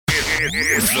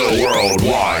It's the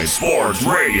Worldwide Sports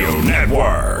Radio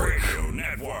Network.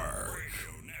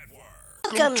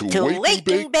 Welcome to Wake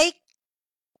and Bake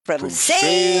from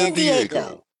San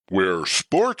Diego, where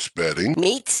sports betting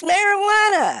meets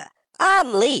marijuana.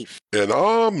 I'm Leaf. And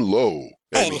I'm Low.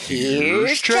 And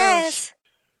here's Chaz.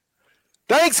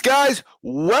 Thanks, guys.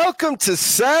 Welcome to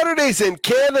Saturdays in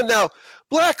Canada. Now,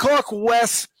 Blackhawk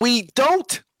West, we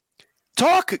don't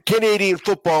talk Canadian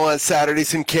football on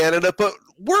Saturdays in Canada, but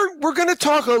we're going to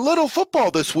talk a little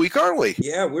football this week, aren't we?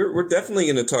 Yeah, we're definitely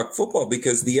going to talk football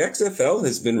because the XFL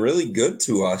has been really good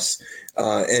to us,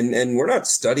 and we're not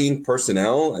studying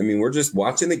personnel. I mean, we're just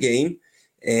watching the game,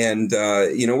 and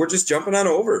we're just jumping on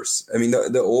overs. I mean,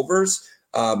 the overs,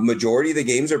 majority of the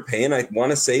games are paying. I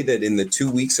want to say that in the 2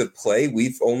 weeks of play,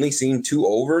 we've only seen 2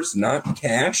 overs, not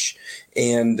cash,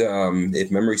 and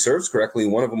if memory serves correctly,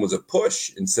 one of them was a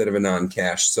push instead of a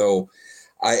non-cash. So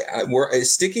we're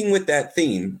sticking with that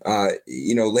theme.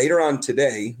 Later on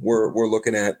today, we're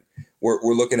looking at an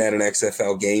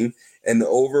XFL game, and the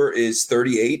over is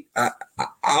 38.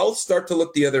 I'll start to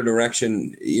look the other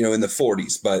direction, in the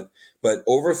 40s, but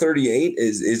over 38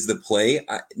 is the play.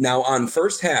 Now on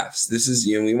first halves, this is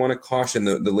we want to caution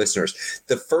the listeners.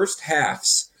 The first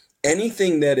halves.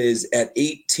 Anything that is at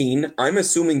 18, I'm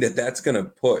assuming that's going to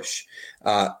push.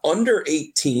 Under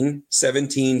 18,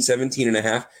 17 and a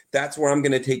half, that's where I'm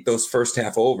going to take those first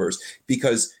half overs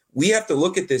because we have to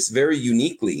look at this very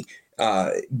uniquely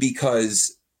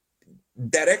because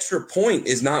that extra point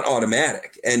is not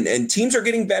automatic. And teams are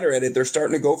getting better at it. They're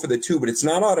starting to go for the 2, but it's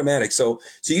not automatic. So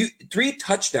 3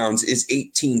 touchdowns is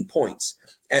 18 points.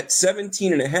 At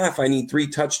 17 and a half, I need 3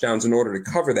 touchdowns in order to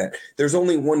cover that. There's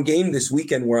only one game this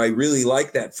weekend where I really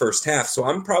like that first half. So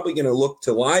I'm probably going to look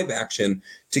to live action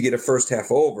to get a first half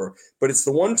over. But it's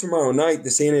the one tomorrow night,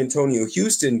 the San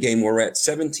Antonio-Houston game, where we're at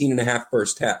 17 and a half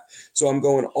first half. So I'm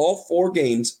going all 4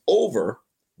 games over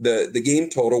the game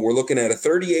total. We're looking at a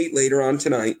 38 later on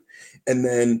tonight. And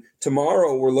then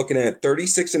tomorrow we're looking at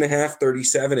 36 and a half,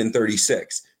 37 and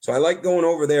 36. So I like going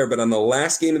over there, but on the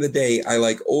last game of the day, I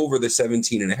like over the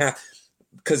 17 and a half.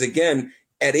 Because again,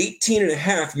 at 18 and a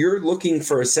half, you're looking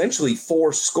for essentially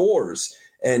 4 scores.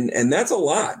 And that's a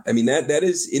lot. I mean, that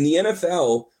is in the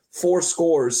NFL, 4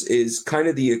 scores is kind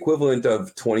of the equivalent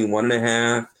of 21 and a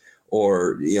half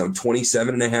or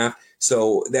 27 and a half.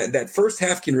 So that first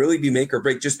half can really be make or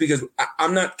break just because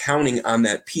I'm not counting on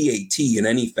that PAT in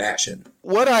any fashion.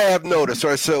 What I have noticed,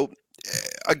 right, so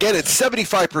again, it's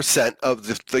 75%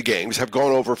 of the games have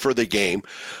gone over for the game.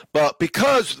 But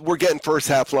because we're getting first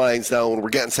half lines now and we're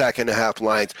getting second half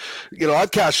lines, I've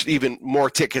cashed even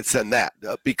more tickets than that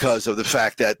because of the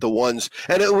fact that the ones,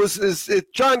 and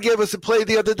John gave us a play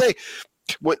the other day.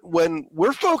 When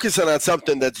we're focusing on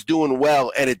something that's doing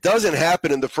well and it doesn't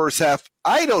happen in the first half,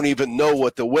 I don't even know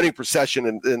what the winning percentage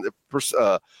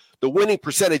the winning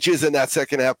percentage is in that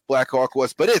second half Blackhawk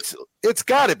was, but it's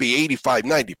got to be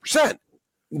 85-90%.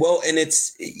 Well, and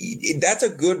that's a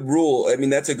good rule. I mean,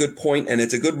 that's a good point, and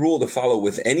it's a good rule to follow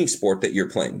with any sport that you're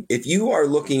playing. If you are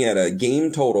looking at a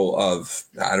game total of,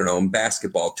 I don't know, in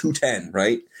basketball, 210,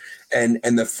 right? And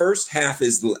the first half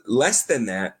is less than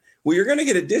that, well, you're going to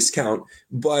get a discount,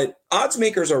 but odds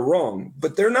makers are wrong,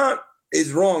 but they're not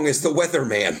as wrong as the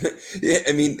weatherman.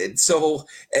 I mean, so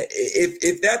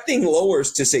if that thing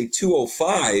lowers to say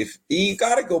 205, you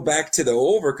got to go back to the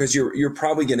over because you're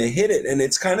probably going to hit it. And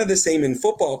it's kind of the same in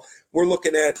football. We're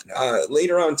looking at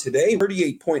later on today,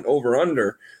 38-point over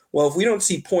under. Well, if we don't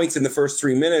see points in the first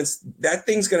 3 minutes, that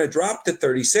thing's going to drop to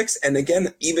 36. And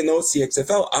again, even though it's the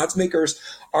XFL, odds makers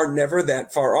are never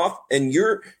that far off. And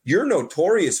you're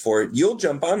notorious for it. You'll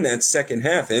jump on that second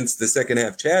half. And it's the second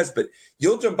half, Chaz, but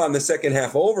you'll jump on the second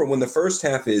half over when the first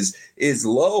half is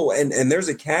low and there's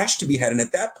a cash to be had. And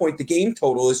at that point, the game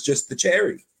total is just the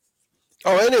cherry.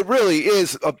 Oh, and it really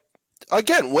is,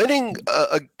 again, winning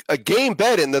a game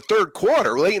bet in the third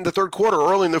quarter, late in the third quarter,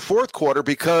 early in the fourth quarter,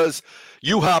 because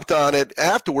you hopped on it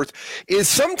afterwards, is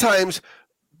sometimes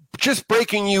just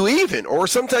breaking you even or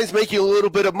sometimes making a little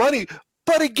bit of money.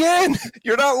 But again,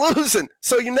 you're not losing.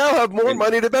 So you now have more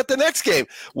money to bet the next game.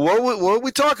 What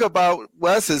we talk about,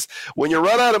 Wes, is when you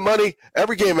run out of money,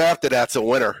 every game after that's a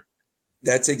winner.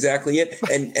 That's exactly it.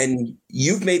 And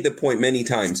you've made the point many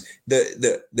times.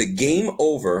 The game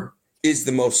over is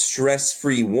the most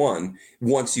stress-free one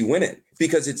once you win it.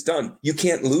 Because it's done. You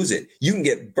can't lose it. You can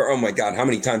get, oh my God, how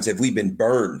many times have we been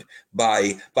burned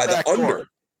by the under?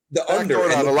 The under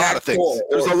on a lot of things.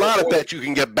 There's a lot of bets you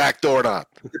can get backdoored on.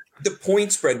 The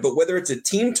point spread, but whether it's a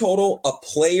team total, a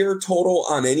player total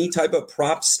on any type of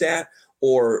prop stat,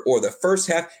 or the first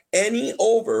half, any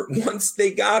over, once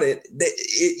they got it,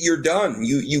 you're done.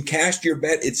 You cashed your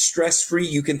bet. It's stress-free.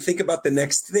 You can think about the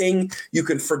next thing. You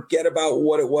can forget about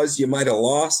what it was you might have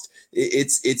lost.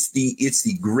 It's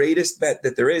the greatest bet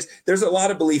that there is. There's a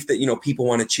lot of belief that, people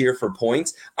want to cheer for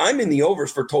points. I'm in the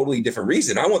overs for a totally different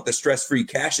reason. I want the stress-free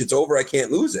cash. It's over. I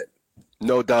can't lose it.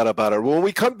 No doubt about it. When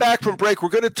we come back from break, we're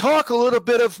going to talk a little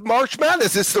bit of March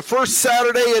Madness. It's the first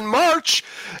Saturday in March,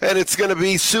 and it's going to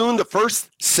be soon the first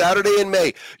Saturday in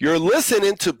May. You're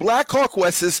listening to Blackhawk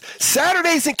West's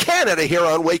Saturdays in Canada here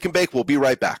on Wake and Bake. We'll be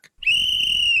right back.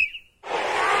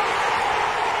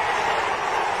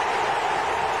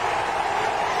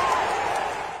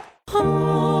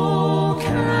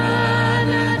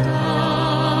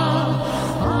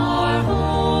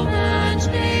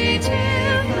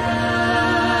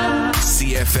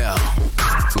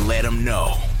 Let them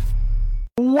know.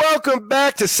 Welcome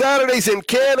back to Saturdays in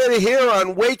Canada here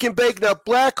on Wake and Bake. Now,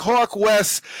 Blackhawk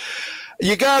West,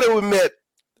 you got to admit,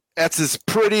 that's as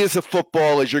pretty as a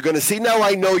football as you're going to see. Now,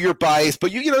 I know you're biased,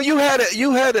 but you had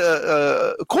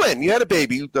Quinn, you had a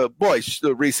baby, the boy,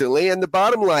 recently, and the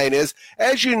bottom line is,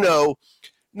 as you know,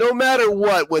 no matter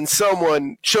what, when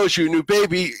someone shows you a new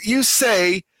baby, you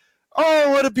say,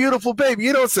 "Oh, what a beautiful baby."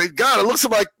 You don't say, "God, it looks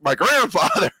like my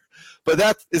grandfather." But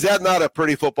is that not a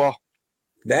pretty football?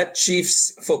 That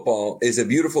Chiefs football is a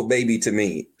beautiful baby to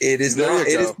me. It is not.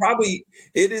 It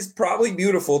is probably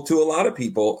beautiful to a lot of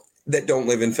people that don't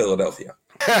live in Philadelphia.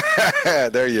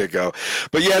 There you go.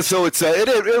 But yeah, so it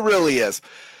really is.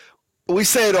 We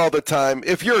say it all the time.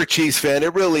 If you're a Chiefs fan,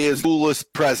 it really is the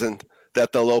coolest present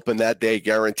that they'll open that day,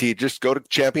 guaranteed. Just go to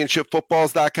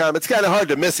championshipfootballs.com. It's kind of hard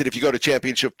to miss it if you go to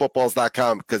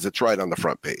championshipfootballs.com because it's right on the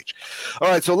front page. All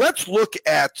right, so let's look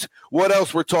at what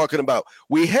else we're talking about.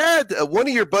 We had one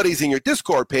of your buddies in your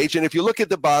Discord page, and if you look at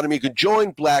the bottom, you can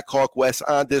join Blackhawk West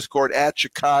on Discord at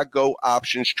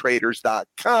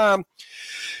chicagooptionstraders.com.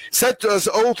 Sent us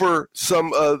over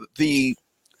some of the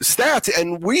stats,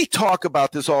 and we talk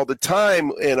about this all the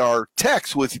time in our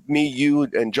text with me, you,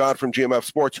 and John from GMF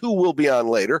Sports, who will be on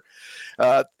later,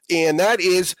 and that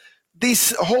is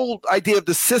this whole idea of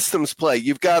the systems play.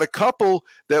 You've got a couple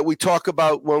that we talk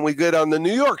about when we get on the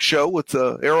New York show with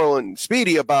Errol and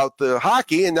Speedy about the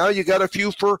hockey, and now you got a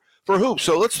few for hoops.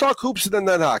 So let's talk hoops and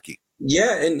then hockey.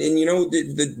 Yeah, and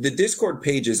the Discord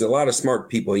page is a lot of smart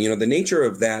people. The nature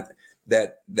of that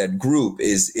group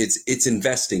is it's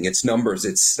investing, it's numbers,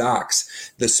 it's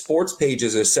stocks. The sports page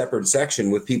is a separate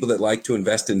section with people that like to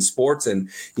invest in sports. And,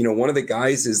 one of the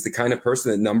guys is the kind of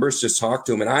person that numbers just talk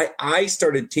to him. And I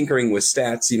started tinkering with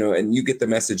stats, and you get the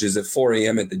messages at 4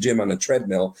 a.m. at the gym on a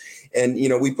treadmill. And,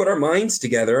 we put our minds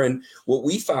together. And what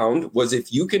we found was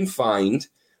if you can find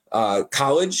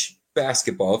college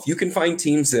basketball, if you can find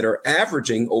teams that are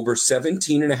averaging over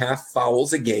 17.5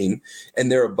 fouls a game and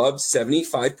they're above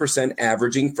 75%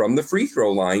 averaging from the free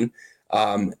throw line,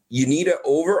 you need a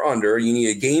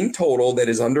game total that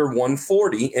is under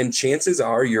 140, and chances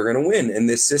are you're going to win. And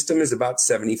this system is about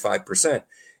 75%.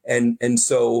 And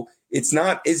so it's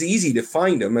not as easy to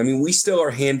find them. I mean, we still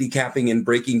are handicapping and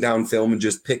breaking down film and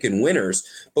just picking winners.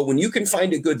 But when you can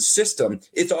find a good system,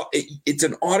 it's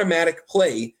an automatic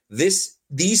play.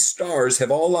 These stars have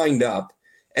all lined up,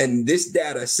 and this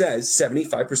data says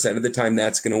 75% of the time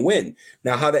that's going to win.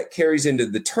 Now, how that carries into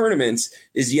the tournaments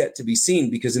is yet to be seen,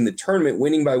 because in the tournament,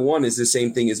 winning by 1 is the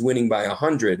same thing as winning by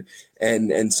 100.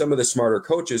 And some of the smarter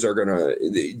coaches are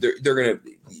they're going to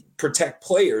protect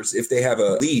players if they have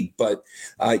a lead. But,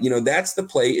 that's the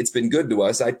play. It's been good to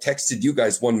us. I texted you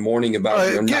guys one morning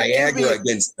about Niagara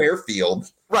against Fairfield.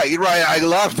 Right. I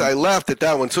laughed at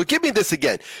that one. So give me this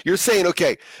again. You're saying,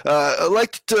 okay,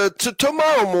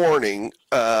 tomorrow morning,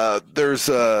 there's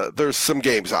some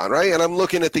games on, right? And I'm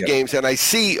looking at the games, and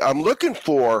I'm looking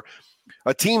for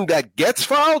a team that gets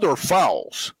fouled or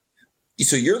fouls.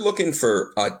 So you're looking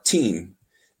for a team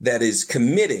that is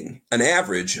committing an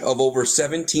average of over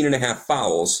 17.5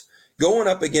 fouls going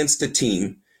up against a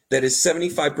team that is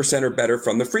 75% or better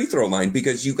from the free throw line,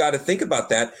 because you got to think about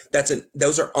that.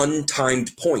 Those are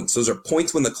untimed points. Those are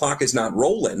points when the clock is not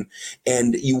rolling,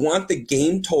 and you want the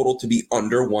game total to be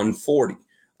under 140.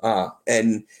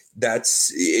 And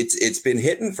it's been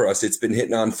hitting for us. It's been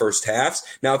hitting on first halves.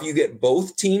 Now, if you get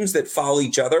both teams that foul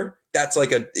each other, that's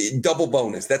like a double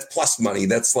bonus. That's plus money.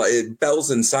 That's like bells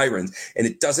and sirens. And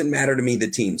it doesn't matter to me, the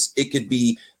teams. It could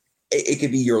be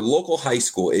your local high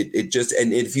school. And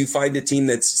if you find a team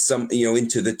that's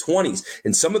into the 20s,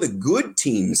 and some of the good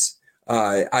teams,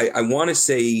 I want to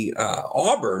say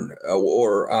Auburn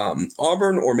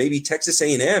or maybe Texas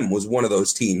A&M was one of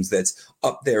those teams that's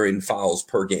up there in fouls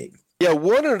per game. Yeah,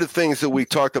 one of the things that we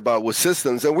talked about with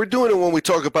systems, and we're doing it when we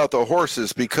talk about the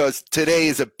horses, because today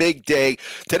is a big day.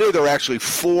 Today there are actually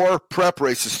 4 prep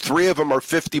races. 3 of them are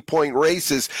 50-point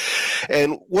races.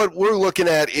 And what we're looking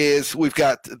at is we've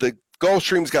got the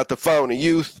Gulfstream's got the Fountain of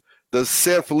Youth, the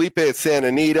San Felipe at Santa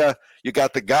Anita, you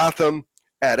got the Gotham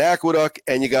at Aqueduct,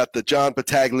 and you got the John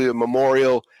Battaglia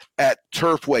Memorial at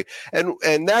Turfway.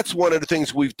 And that's one of the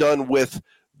things we've done with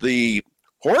the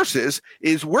horses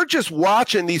is we're just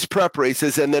watching these prep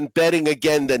races and then betting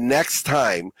again the next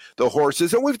time the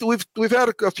horses. And we've had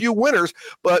a few winners,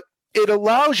 but it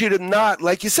allows you to not,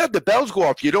 like you said, the bells go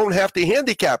off. You don't have to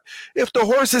handicap. If the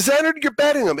horse is entered, you're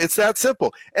betting them. It's that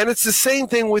simple. And it's the same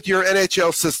thing with your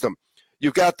NHL system.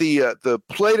 You've got the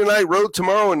play tonight, road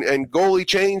tomorrow, and goalie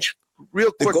change.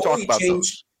 Real quick talk about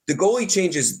those. The goalie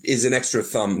change is an extra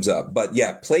thumbs up. But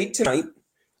yeah, play tonight,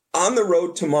 on the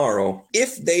road tomorrow.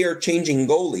 If they are changing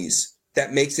goalies,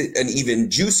 that makes it an even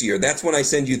juicier. That's when I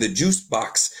send you the juice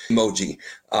box emoji.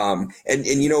 And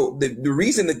you know, the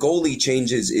reason the goalie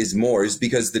changes is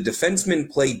because the defensemen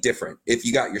play different. If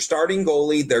you got your starting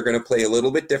goalie, they're going to play a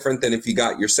little bit different than if you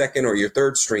got your second or your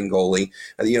third string goalie.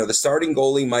 You know, the starting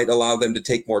goalie might allow them to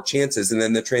take more chances. And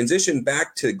then the transition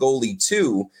back to goalie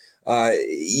 2,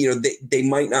 you know, they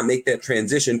might not make that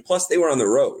transition. Plus they were on the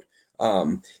road.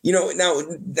 You know, now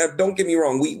don't get me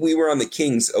wrong. We were on the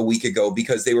Kings a week ago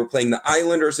because they were playing the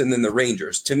Islanders and then the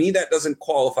Rangers. To me, that doesn't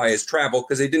qualify as travel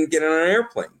because they didn't get on an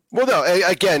airplane. Well, no,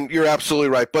 again, you're absolutely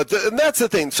right. But and that's the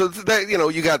thing. So that, you know,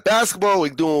 you got basketball,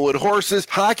 we're doing with horses,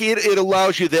 hockey. It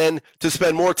allows you then to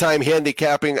spend more time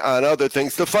handicapping on other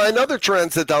things to find other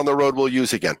trends that down the road we'll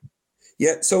use again.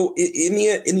 Yeah, so in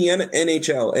the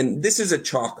NHL, and this is a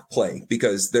chalk play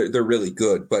because they're really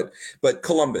good, but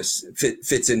Columbus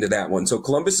fits into that one. So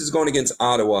Columbus is going against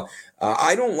Ottawa.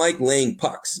 I don't like laying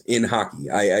pucks in hockey.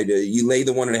 You lay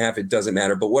the 1.5, it doesn't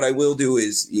matter. But what I will do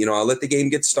is, you know, I'll let the game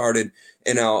get started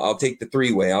and I'll take the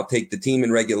 3-way. I'll take the team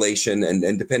in regulation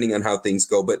and depending on how things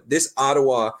go. But this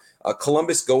Ottawa,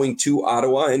 Columbus going to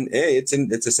Ottawa, and hey,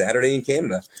 it's a Saturday in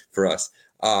Canada for us.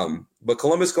 But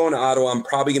Columbus going to Ottawa, I'm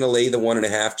probably going to lay the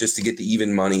 1.5 just to get the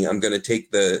even money. I'm going to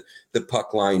take the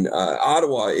puck line.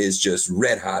 Ottawa is just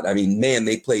red hot. I mean, man,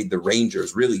 they played the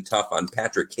Rangers really tough on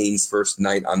Patrick Kane's first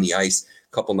night on the ice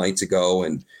a couple nights ago.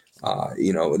 And,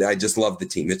 you know, I just love the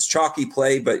team. It's chalky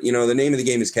play, but, you know, the name of the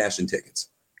game is cash and tickets.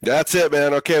 That's it,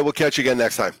 man. Okay, we'll catch you again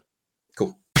next time.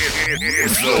 Cool.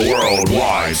 It's the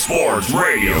Worldwide Sports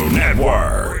Radio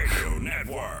Network.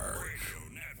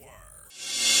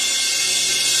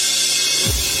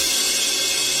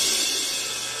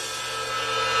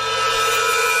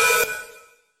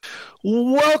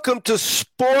 Welcome to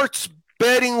Sports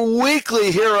Betting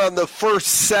Weekly here on the first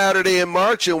Saturday in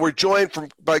March, and we're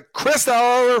joined by Chris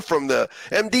Oliver from the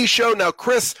MD Show. Now,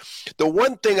 Chris, the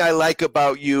one thing I like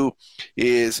about you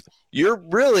is you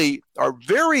really are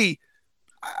very,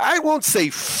 I won't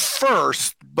say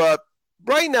first, but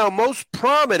right now most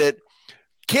prominent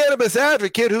cannabis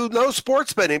advocate who knows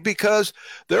sports betting, because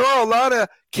there are a lot of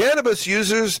cannabis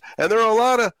users and there are a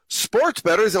lot of sports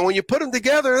bettors, and when you put them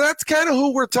together, that's kind of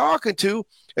who we're talking to,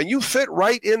 and you fit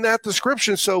right in that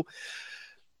description. So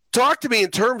talk to me in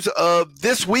terms of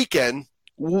this weekend.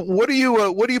 What are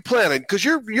you planning? Because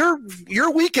your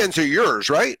weekends are yours,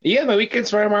 right? Yeah, my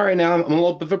weekends right now. I'm a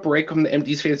little bit of a break from the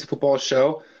MD's Fantasy Football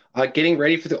Show. Getting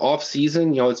ready for the off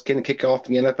season. You know, it's going to kick off.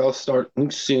 The NFL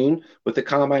starting soon with the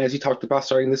combine, as you talked about,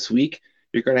 starting this week.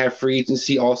 You're going to have free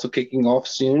agency also kicking off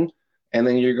soon, and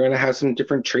then you're going to have some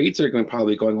different trades that are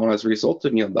probably going on as a result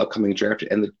of, you know, the upcoming draft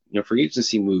and the free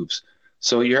agency moves.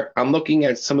 So I'm looking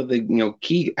at some of the, you know,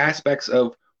 key aspects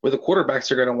of where the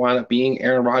quarterbacks are going to wind up being.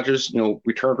 Aaron Rodgers, you know,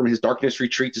 returned from his darkness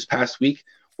retreat this past week.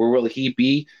 Where will he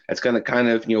be? That's going to kind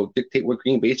of, you know, dictate what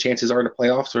Green Bay's chances are in the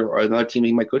playoffs, or another team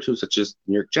he might go to, such as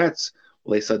New York Jets.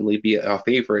 Will they suddenly be a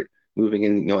favorite moving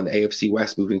in, you know, in the AFC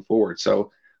West moving forward?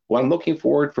 So what I'm looking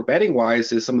forward for betting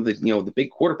wise is some of the, you know, the big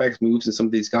quarterbacks moves and some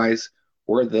of these guys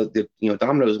where the you know,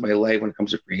 dominoes may lay when it comes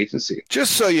to free agency.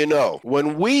 Just so you know,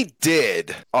 when we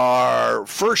did our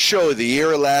first show of the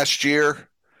year last year,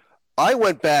 I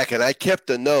went back and I kept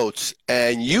the notes,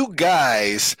 and you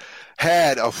guys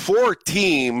had a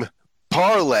 4-team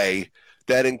parlay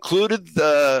that included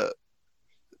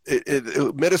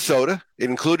Minnesota. It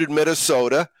included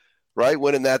Minnesota, right,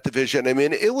 winning that division. I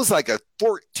mean, it was like a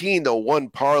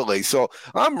 14-1 parlay. So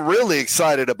I'm really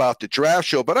excited about the draft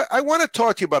show. But I want to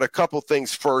talk to you about a couple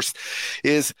things first,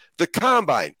 is the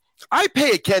combine. I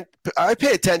pay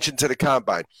attention to the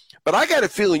combine, but I got a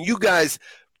feeling you guys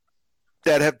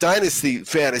that have dynasty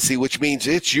fantasy, which means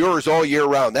it's yours all year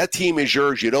round. That team is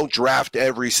yours. You don't draft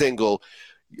every single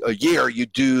a year you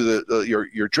do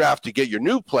your draft to get your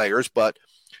new players,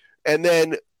 and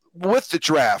then with the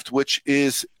draft, which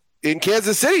is in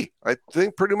Kansas City, I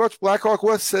think pretty much Blackhawk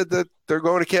West said that they're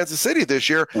going to Kansas City this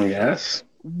year. Yes.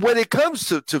 When it comes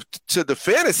to the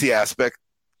fantasy aspect,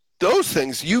 those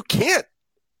things you can't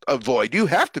avoid. You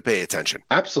have to pay attention.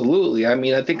 Absolutely. I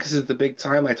mean, I think this is the big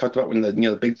time I talked about when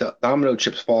the big domino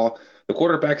chips fall. The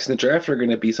quarterbacks in the draft are going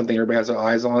to be something everybody has their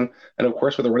eyes on, and of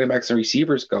course, where the running backs and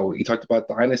receivers go. You talked about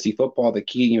dynasty football. The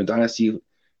key, dynasty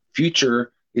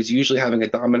future is usually having a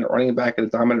dominant running back and a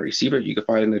dominant receiver you can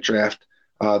find in the draft.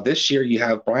 This year, you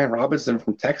have Brian Robinson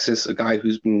from Texas, a guy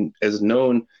who's been as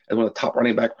known as one of the top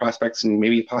running back prospects in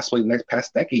maybe possibly the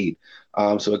past decade.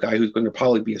 So a guy who's going to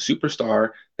probably be a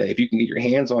superstar that if you can get your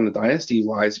hands on the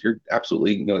dynasty-wise, you're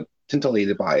absolutely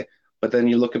titillated by. But then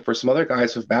you're looking for some other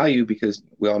guys with value because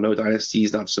we all know dynasty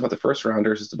is not just about the first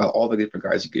rounders. It's about all the different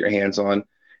guys you get your hands on.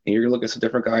 And you're going to look at some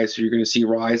different guys who you're going to see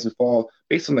rise and fall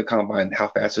based on the combine, how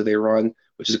fast do they run,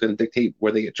 which is going to dictate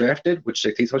where they get drafted, which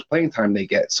dictates how much playing time they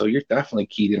get. So you're definitely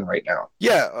keyed in right now.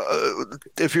 Yeah,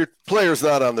 if your player's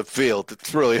not on the field,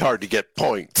 it's really hard to get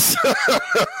points.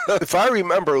 If I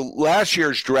remember last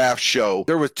year's draft show,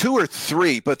 there were 2 or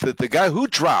 3, but the guy who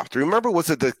dropped, remember, was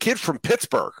it the kid from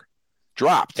Pittsburgh?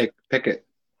 Dropped. Pickett.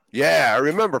 Yeah, I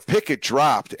remember Pickett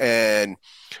dropped, and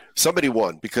somebody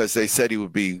won because they said he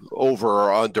would be over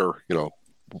or under,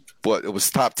 what, it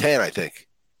was top 10, I think.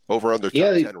 Over under top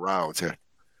 10 rounds. Yeah.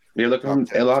 You're looking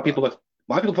a lot of people thought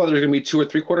there were going to be 2 or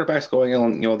 3 quarterbacks going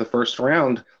on, the first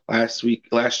round last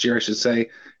year, I should say.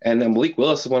 And then Malik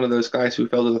Willis is one of those guys who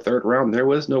fell to the 3rd round. There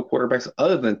was no quarterbacks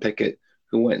other than Pickett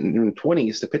who went in the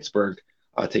 20s to Pittsburgh,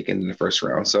 taken in the 1st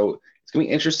round. So it's going to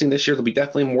be interesting this year. There'll be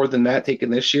definitely more than that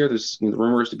taken this year. There's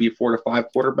rumors to be 4 to 5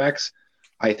 quarterbacks.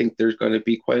 I think there's going to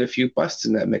be quite a few busts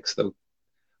in that mix, though.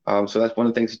 So that's one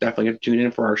of the things you definitely have to tune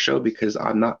in for our show because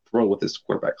I'm not thrilled with this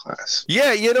quarterback class.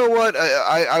 Yeah, you know what?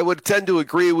 I would tend to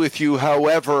agree with you.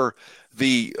 However,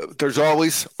 there's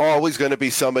always going to be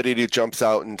somebody who jumps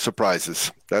out and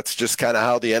surprises. That's just kind of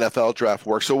how the NFL draft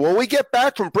works. So when we get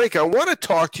back from break, I want to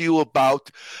talk to you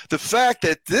about the fact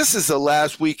that this is the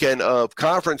last weekend of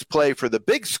conference play for the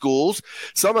big schools.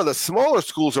 Some of the smaller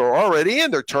schools are already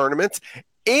in their tournaments.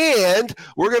 And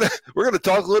we're gonna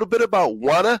talk a little bit about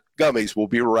Wana Gummies. We'll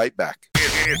be right back.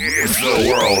 It's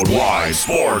the Worldwide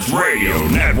Sports Radio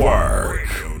Network.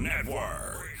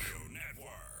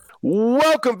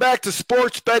 Welcome back to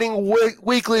Sports Betting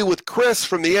Weekly with Chris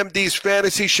from the MD's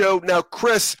Fantasy Show. Now,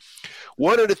 Chris,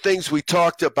 one of the things we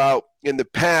talked about in the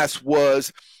past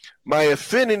was my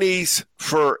affinities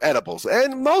for edibles,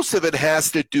 and most of it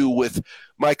has to do with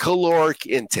my caloric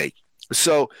intake.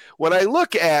 So when I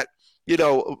look at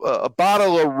a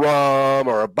bottle of rum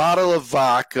or a bottle of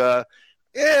vodka,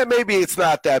 maybe it's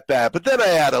not that bad. But then I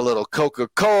add a little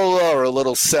Coca-Cola or a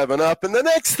little 7-Up, and the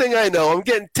next thing I know, I'm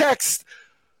getting text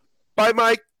by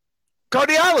my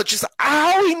cardiologist.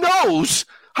 How he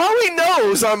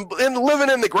knows I'm living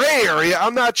in the gray area,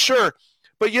 I'm not sure.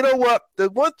 But you know what? The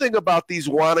one thing about these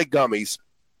Wana gummies,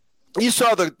 you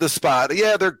saw the spot.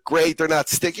 Yeah, they're great. They're not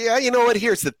sticky. You know what?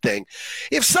 Here's the thing.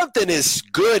 If something is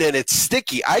good and it's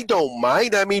sticky, I don't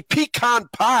mind. I mean, pecan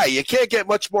pie. You can't get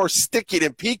much more sticky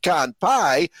than pecan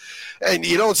pie. And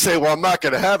you don't say, well, I'm not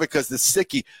going to have it because it's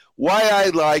sticky. Why I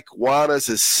like Wanas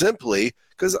is simply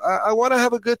because I want to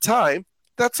have a good time.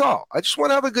 That's all. I just want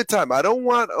to have a good time. I don't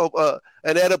want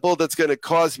an edible that's going to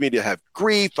cause me to have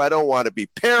grief. I don't want to be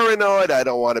paranoid. I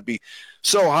don't want to be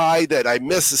so high that I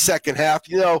miss the second half.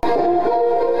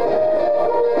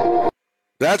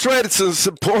 That's right. It's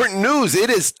some important news.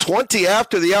 It is 20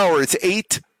 after the hour. It's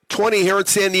 8:20 here in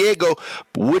San Diego,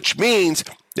 which means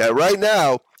that right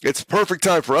now it's perfect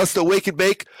time for us to wake and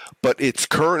bake, but it's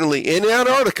currently in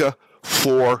Antarctica,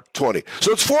 4:20.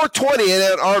 So it's 4:20 in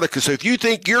Antarctica. So if you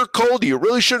think you're cold, you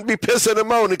really shouldn't be pissing and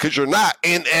moaning because you're not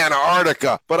in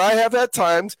Antarctica. But I have had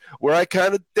times where I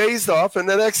kind of dazed off, and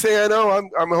the next thing I know,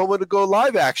 I'm home to go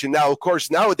live action. Now, of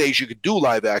course, nowadays you could do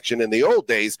live action. In the old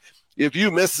days, if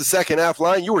you missed the second half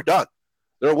line, you were done.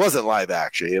 There wasn't live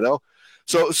action,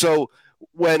 So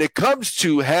when it comes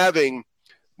to having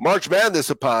March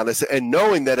Madness upon us and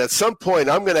knowing that at some point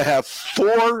I'm going to have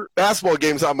 4 basketball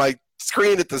games on my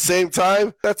screen at the same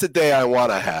time, that's a day I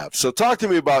want to have. So talk to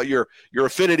me about your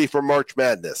affinity for March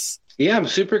Madness. Yeah, I'm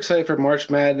super excited for March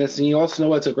Madness. And you also know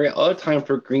what's a great other time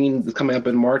for green coming up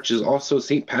in March is also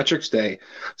St. Patrick's Day.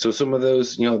 So some of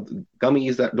those,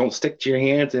 gummies that don't stick to your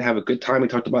hands and have a good time. We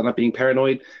talked about not being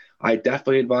paranoid. I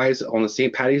definitely advise on the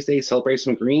St. Patty's Day, celebrate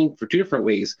some green for 2 different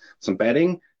ways. Some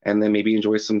betting and then maybe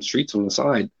enjoy some treats on the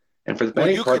side. And for the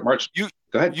betting part, March, go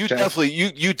ahead. You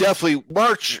definitely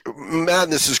March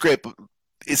Madness is great. But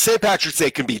St. Patrick's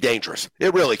Day can be dangerous.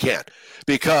 It really can,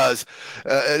 because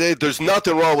there's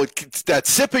nothing wrong with that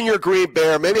sipping your green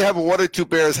beer, maybe having one or two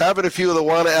beers, having a few of the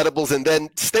Wana edibles, and then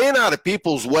staying out of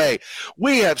people's way.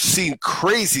 We have seen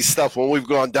crazy stuff when we've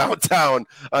gone downtown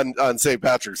on St.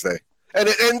 Patrick's Day. And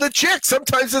the chicks,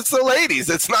 sometimes it's the ladies.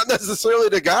 It's not necessarily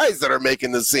the guys that are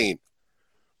making the scene.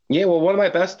 Yeah, well, one of my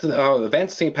best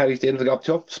events, St. Patty's Day, didn't go up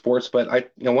to sports, but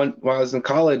when I was in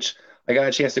college, I got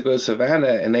a chance to go to Savannah,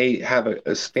 and they have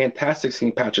a fantastic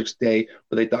St. Patrick's Day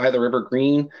where they dye the river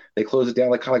green. They close it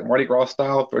down kind of like Mardi Gras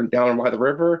style down by the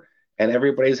river, and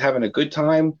everybody's having a good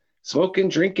time, smoking,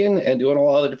 drinking, and doing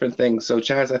all other different things. So,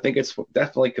 Chaz, I think it's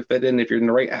definitely could fit in if you're in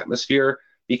the right atmosphere.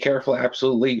 Be careful,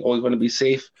 absolutely. Always want to be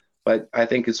safe, but I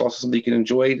think it's also something you can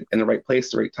enjoy in the right place,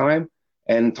 the right time.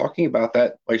 And talking about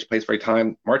that right place, right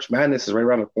time, March Madness is right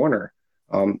around the corner.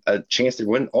 A chance to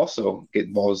win also get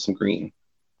involved with some green.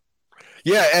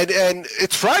 Yeah, and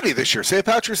it's Friday this year. St.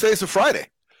 Patrick's Day is a Friday.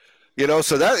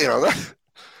 So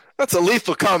that's a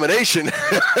lethal combination.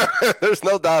 There's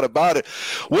no doubt about it.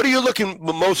 What are you looking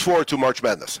most forward to March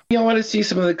Madness? I want to see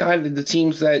some of the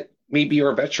teams that maybe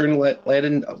are veteran led.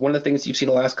 And one of the things you've seen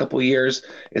the last couple of years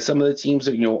is some of the teams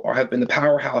that have been the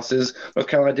powerhouses. North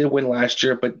Carolina did win last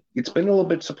year, but it's been a little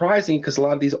bit surprising because a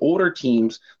lot of these older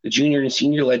teams, the junior and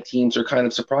senior led teams, are kind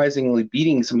of surprisingly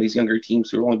beating some of these younger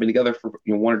teams who have only been together for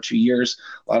 1 or 2 years.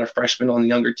 A lot of freshmen on the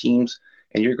younger teams,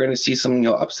 and you're going to see some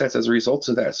upsets as a result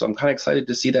of that. So I'm kind of excited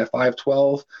to see that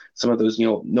 5-12, some of those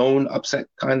known upset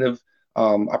kind of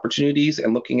opportunities,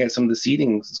 and looking at some of the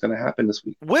seedings that's going to happen this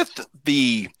week. With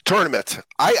the tournament,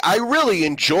 I really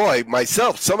enjoy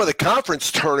myself some of the conference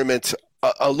tournaments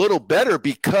a little better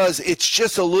because it's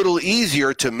just a little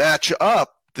easier to match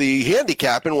up the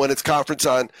handicapping when it's conference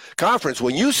on conference.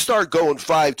 When you start going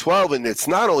 5-12 and it's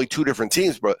not only two different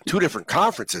teams but two different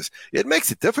conferences, it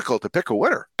makes it difficult to pick a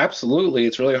winner. Absolutely.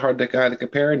 It's really hard to kind of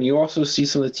compare, and you also see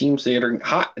some of the teams that are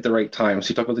hot at the right time.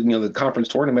 So you talk about the conference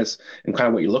tournaments and kind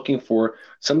of what you're looking for.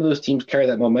 Some of those teams carry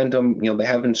that momentum. They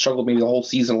haven't struggled maybe the whole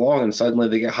season long, and suddenly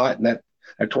they get hot in that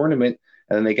tournament,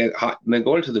 and then they get hot and then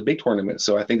go into the big tournament.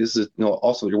 So I think this is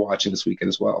also you're watching this weekend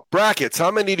as well. Brackets,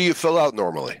 how many do you fill out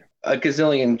normally? A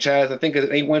gazillion, Chaz. I think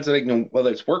anyone's whether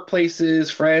it's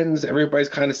workplaces, friends, everybody's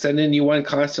kind of sending you one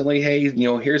constantly. Hey,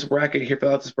 here's a bracket, here,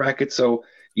 fill out this bracket. So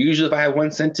usually if I have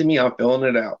one sent to me, I'm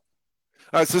filling it out.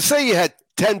 All right, so say you had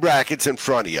 10 brackets in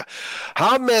front of you.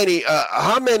 How many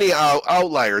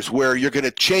outliers where you're going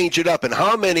to change it up, and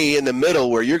how many in the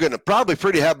middle where you're going to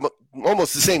probably have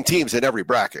almost the same teams in every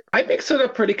bracket? I mix it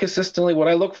up pretty consistently. What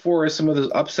I look for is some of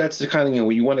those upsets to kind of,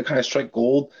 when you want to kind of strike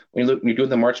gold. When you're doing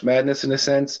the March Madness, in a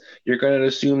sense, you're going to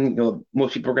assume,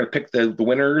 most people are going to pick the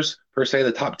winners, per se,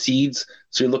 the top seeds.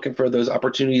 So you're looking for those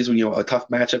opportunities when, a tough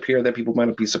matchup here that people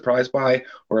might be surprised by,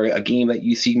 or a game that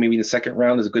you see maybe in the second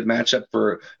round is a good matchup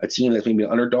for a team that's maybe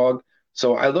an underdog.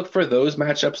 So I look for those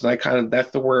matchups, and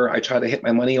that's where I try to hit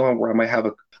my money on, where I might have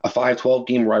a 5-12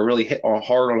 game where I really hit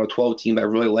hard on a 12 team that I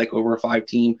really like over a 5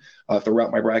 team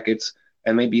throughout my brackets.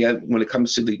 And maybe when it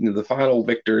comes to the final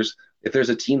victors, if there's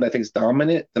a team that I think is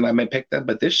dominant, then I might pick them.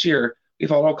 But this year, we've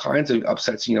had all kinds of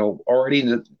upsets. Already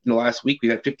in the last week, we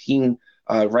had 15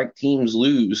 ranked teams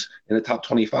lose in the top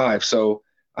 25. So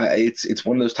it's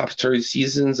one of those topsy-turvy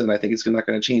seasons, and I think it's not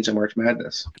going to change in March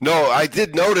Madness. No, I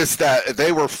did notice that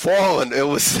they were falling. It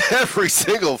was every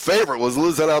single favorite was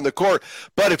losing on the court.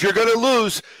 But if you're going to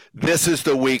lose, this is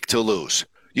the week to lose.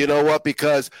 You know what?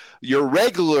 Because your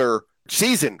regular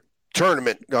season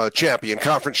tournament champion,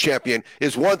 conference champion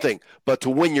is one thing, but to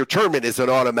win your tournament is an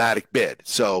automatic bid.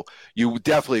 So you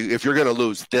definitely, if you're going to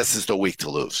lose, this is the week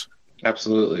to lose.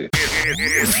 Absolutely.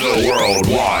 It's the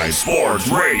Worldwide Sports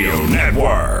Radio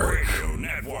Network.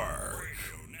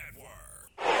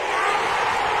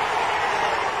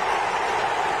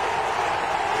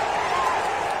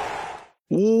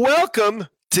 Welcome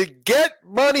to Get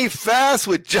Money Fast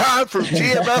with John from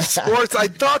GMF Sports. I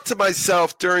thought to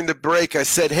myself during the break, I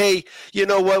said, hey, you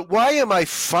know what? Why am I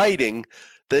fighting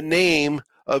the name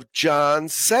of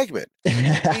John's segment?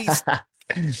 It's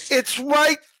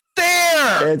right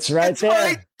there. It's right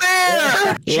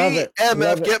there.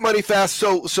 GMF, Get Money Fast.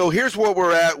 So here's where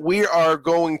we're at. We are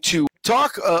going to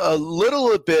talk a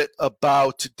little bit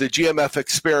about the GMF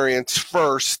experience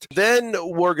first. Then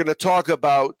we're going to talk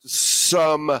about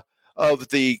some of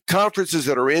the conferences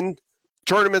that are in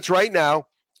tournaments right now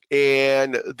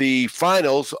and the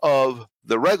finals of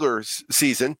the regular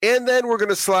season. And then we're going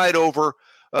to slide over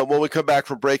when we come back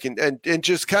from break and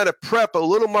just kind of prep a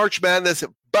little March Madness,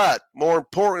 but more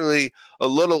importantly, a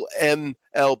little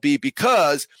MLB,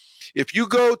 because If you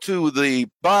go to the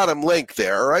bottom link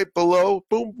there, right below,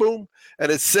 boom, boom, and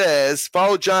it says,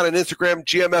 follow John on Instagram,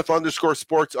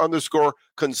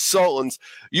 GMF_sports_consultants,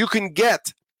 you can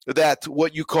get that,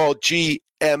 what you call GMF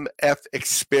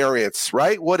experience,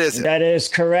 right? What is it? That is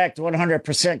correct.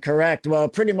 100% correct. Well,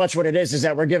 pretty much what it is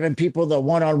that we're giving people the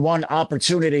one-on-one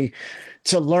opportunity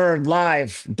to learn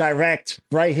live, direct,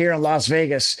 right here in Las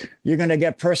Vegas. You're going to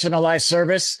get personalized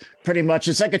service. Pretty much.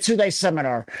 It's like a 2-day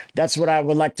seminar. That's what I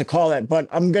would like to call it. But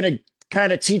I'm going to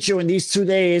kind of teach you in these 2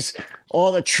 days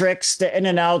all the tricks, the in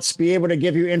and outs, be able to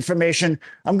give you information.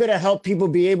 I'm going to help people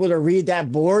be able to read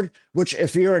that board, which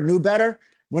if you're a new bettor,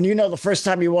 when you know the first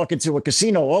time you walk into a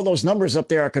casino, all those numbers up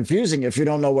there are confusing if you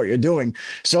don't know what you're doing.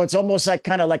 So it's almost like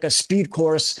kind of like a speed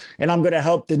course, and I'm going to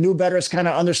help the new bettors kind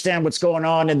of understand what's going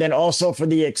on. And then also for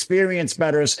the experienced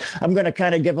bettors, I'm going to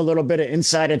kind of give a little bit of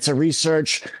insight into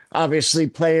research, obviously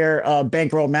player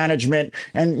bankroll management,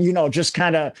 and, you know, just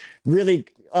kind of really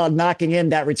knocking in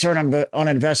that return on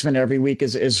investment every week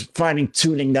is finding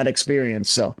tuning that experience.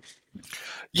 So.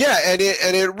 Yeah, and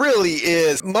it really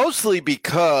is mostly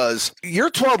because you're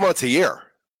 12 months a year.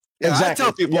 Exactly. I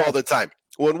tell people all the time,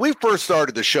 when we first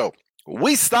started the show,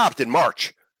 we stopped in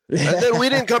March. And then we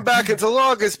didn't come back until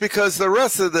August because the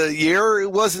rest of the year,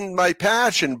 it wasn't my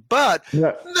passion. But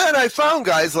then I found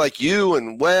guys like you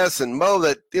and Wes and Mo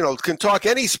that, you know, can talk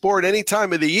any sport any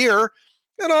time of the year.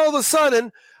 And all of a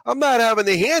sudden, I'm not having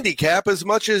the handicap as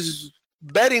much as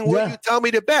betting what you tell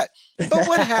me to bet. But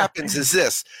what happens is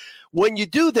this. When you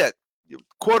do that,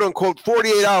 quote unquote,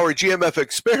 48-hour GMF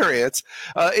experience,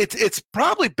 it's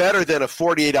probably better than a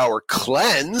 48-hour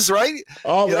cleanse, right?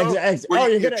 Oh, you know, where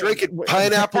you're drinking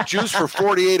pineapple juice for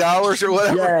 48 hours or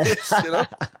whatever it is, you know?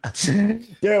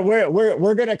 Yeah,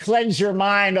 we're gonna cleanse your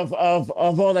mind of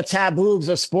all the taboos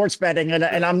of sports betting,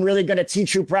 and I'm really gonna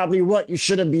teach you probably what you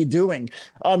shouldn't be doing.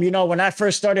 You know, when I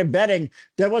first started betting,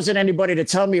 there wasn't anybody to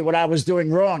tell me what I was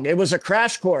doing wrong. It was a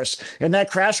crash course, and that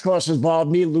crash course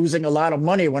involved me losing a lot of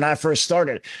money when I first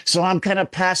started. So I'm kind of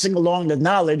passing along the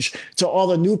knowledge to all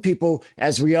the new people.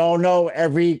 As we all know,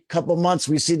 every couple months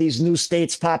we see these new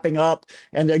states popping up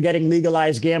and they're getting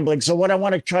legalized gambling. So what I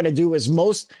want to try to do is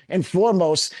most and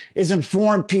foremost is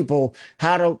inform people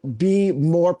how to be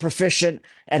more proficient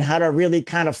and how to really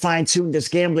kind of fine tune this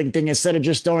gambling thing instead of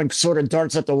just throwing sort of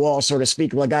darts at the wall, so to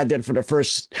speak, like I did for the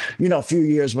first, you know, few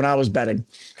years when I was betting.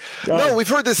 No, we've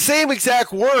heard the same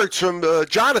exact words from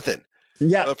Jonathan.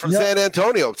 From San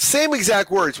Antonio. Same exact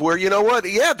words where, you know what?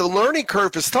 Yeah, the learning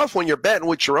curve is tough when you're betting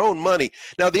with your own money.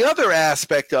 Now, the other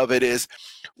aspect of it is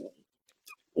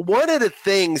one of the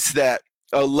things that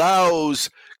allows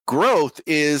growth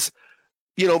is,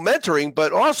 you know, mentoring,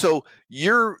 but also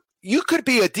you could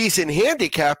be a decent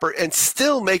handicapper and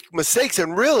still make mistakes.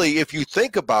 And really, if you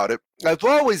think about it, I've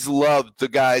always loved the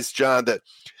guys, John, that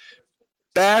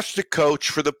bash the coach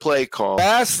for the play call,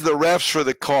 bash the refs for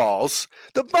the calls.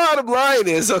 The bottom line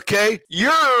is, okay,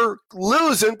 you're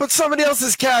losing, but somebody else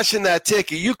is cashing that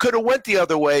ticket. You could have went the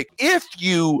other way. If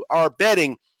you are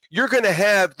betting, you're going to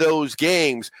have those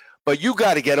games, but you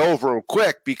got to get over them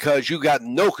quick because you got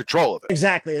no control of it.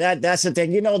 Exactly. That's the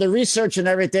thing. You know, the research and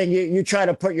everything, you try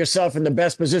to put yourself in the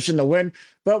best position to win.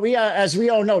 But we, as we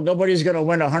all know, nobody's going to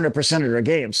win 100% of their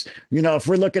games. You know, if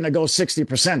we're looking to go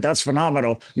 60%, that's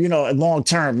phenomenal. You know, long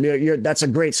term, that's a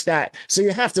great stat. So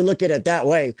you have to look at it that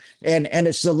way. And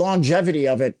it's the longevity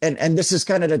of it. And this is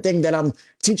kind of the thing that I'm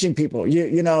teaching people.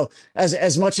 You know,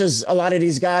 as much as a lot of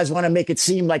these guys want to make it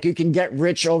seem like you can get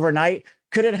rich overnight,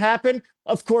 could it happen?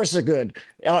 Of course it could.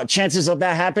 Chances of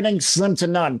that happening, slim to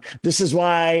none. This is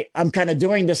why I'm kind of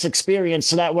doing this experience.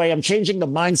 So that way I'm changing the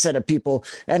mindset of people.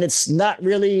 And it's not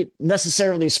really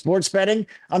necessarily sports betting.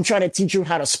 I'm trying to teach you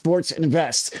how to sports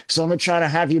invest. So I'm going to try to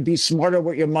have you be smarter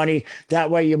with your money. That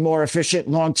way you're more efficient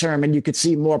long-term and you could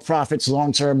see more profits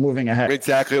long-term moving ahead.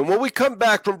 Exactly. And when we come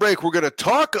back from break, we're going to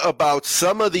talk about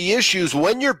some of the issues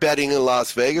when you're betting in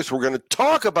Las Vegas. We're going to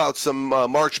talk about some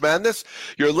March Madness.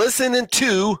 You're listening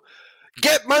to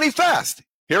Get Money Fast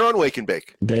here on Wake and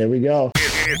Bake. There we go.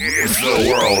 It's the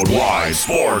Worldwide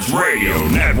Sports Radio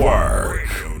Network.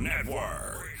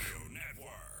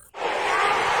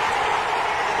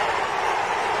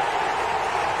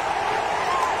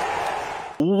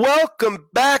 Welcome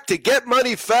back to Get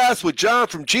Money Fast with John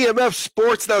from GMF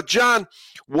Sports. Now, John,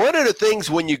 one of the things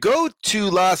when you go to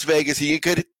Las Vegas, you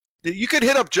could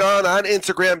hit up John on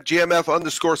Instagram,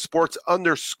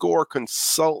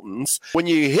 GMF_sports_consultants. When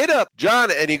you hit up John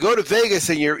and you go to Vegas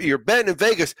and you're betting in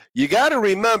Vegas, you got to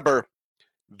remember,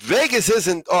 Vegas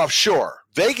isn't offshore.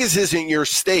 Vegas isn't your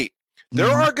state. There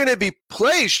are going to be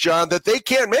plays, John, that they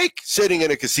can't make sitting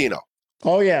in a casino.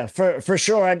 Oh, yeah, for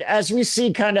sure. And as we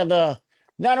see kind of the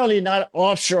not only not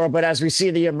offshore, but as we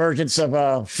see the emergence of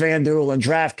FanDuel and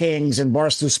DraftKings and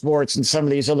Barstool Sports and some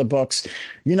of these other books,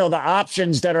 the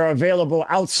options that are available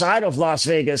outside of Las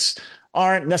Vegas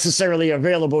aren't necessarily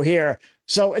available here.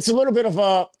 So it's a little bit of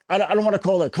I don't want to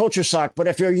call it culture shock, but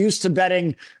if you're used to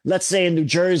betting, let's say in New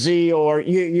Jersey or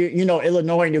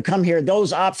Illinois, and you come here,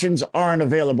 those options aren't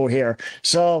available here.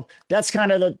 So that's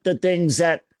kind of the things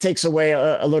that takes away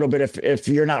a little bit if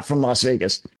you're not from Las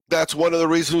Vegas. That's one of the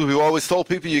reasons we've always told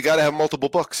people you got to have multiple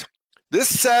books. This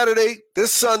Saturday,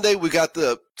 this Sunday, we got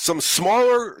some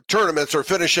smaller tournaments are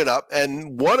finishing up,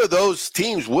 and one of those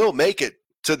teams will make it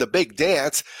to the big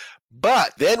dance.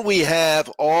 But then we have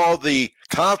all the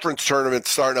conference tournaments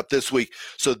starting up this week.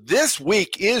 So this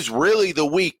week is really the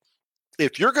week.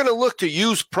 If you're going to look to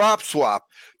use PropSwap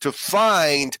to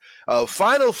find a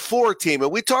Final Four team,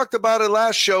 and we talked about it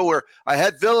last show where I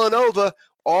had Villanova,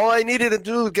 all I needed to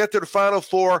do to get to the Final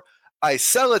Four, I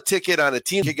sell a ticket on a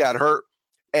team that got hurt,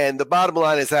 and the bottom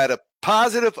line is I had a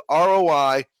positive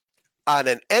ROI on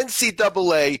an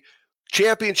NCAA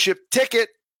championship ticket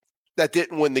that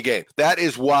didn't win the game. That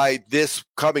is why this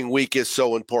coming week is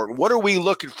so important. What are we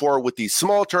looking for with these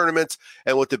small tournaments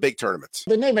and with the big tournaments?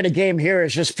 The name of the game here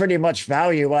is just pretty much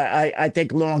value. I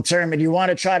think long term, and you want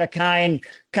to try to kind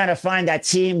of find that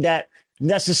team that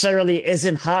necessarily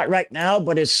isn't hot right now,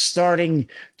 but is starting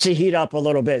to heat up a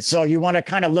little bit. So you want to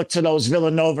kind of look to those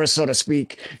Villanova, so to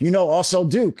speak. Also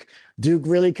Duke. Duke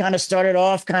really kind of started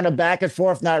off kind of back and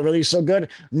forth, not really so good.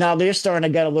 Now they're starting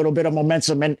to get a little bit of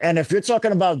momentum. And if you're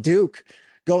talking about Duke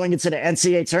going into the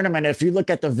NCAA tournament, if you look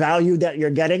at the value that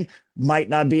you're getting, might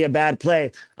not be a bad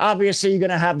play. Obviously, you're going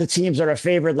to have the teams that are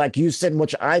favored like Houston,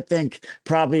 which I think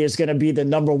probably is going to be the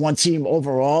number one team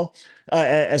overall.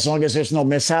 As long as there's no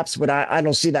mishaps, but I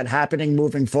don't see that happening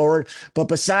moving forward. But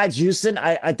besides Houston,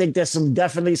 I think there's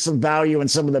definitely some value in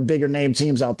some of the bigger name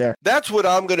teams out there. That's what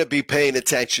I'm going to be paying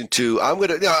attention to.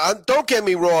 Don't get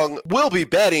me wrong, we'll be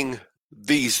betting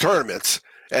these tournaments.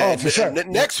 And, for sure. And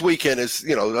next weekend is,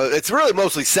 it's really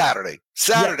mostly Saturday.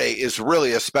 Saturday is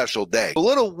really a special day. A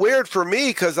little weird for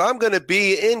me because I'm going to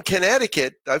be in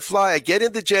Connecticut. I get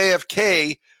into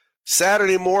JFK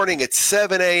Saturday morning at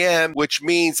 7 a.m., which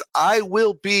means I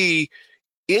will be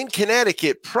in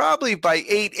Connecticut probably by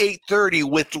 8:30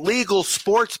 with legal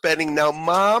sports betting. Now,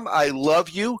 Mom, I love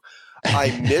you.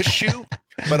 I miss you.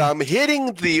 But I'm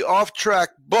hitting the off-track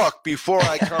book before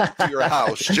I come to your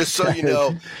house, just so you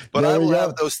know. But I will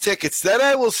have those tickets. Then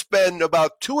I will spend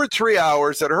about 2 or 3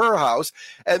 hours at her house.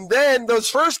 And then those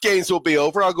first games will be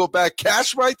over. I'll go back,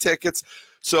 cash my tickets.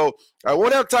 So I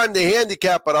won't have time to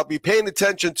handicap, but I'll be paying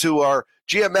attention to our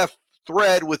GMF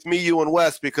thread with me, you, and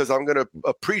Wes, because I'm going to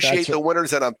appreciate the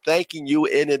winners, and I'm thanking you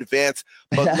in advance.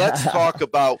 But let's talk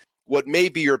about what may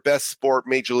be your best sport,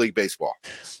 Major League Baseball.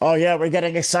 Oh, yeah, we're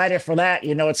getting excited for that.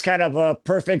 It's kind of a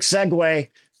perfect segue.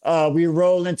 We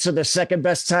roll into the second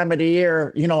best time of the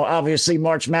year, obviously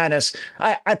March Madness.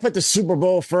 I put the Super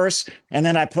Bowl first, and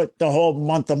then I put the whole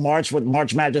month of March with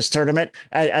March Madness tournament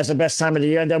as the best time of the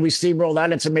year. And then we steamroll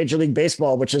that into Major League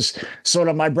Baseball, which is sort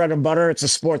of my bread and butter. It's a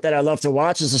sport that I love to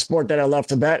watch. It's a sport that I love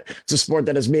to bet. It's a sport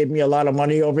that has made me a lot of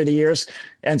money over the years.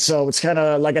 And so it's kind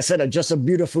of, like I said, just a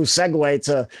beautiful segue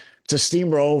to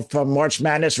steamroll from March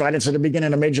Madness right into the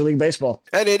beginning of Major League Baseball.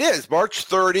 And it is. March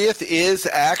 30th is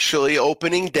actually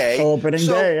opening day.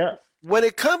 Yeah. When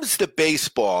it comes to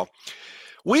baseball,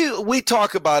 we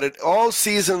talk about it all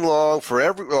season long,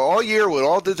 all year with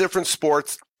all the different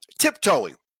sports,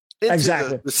 tiptoeing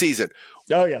into the season.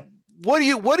 Oh, yeah. What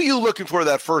are you looking for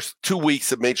that first 2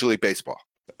 weeks of Major League Baseball?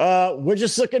 We're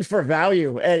just looking for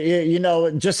value.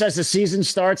 Just as the season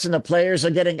starts and the players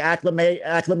are getting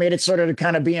acclimated sort of to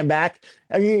kind of being back.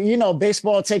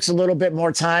 Baseball takes a little bit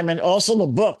more time, and also the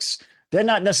books. They're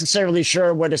not necessarily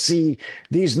sure where to see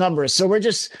these numbers. So we're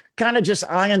just kind of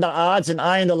eyeing the odds and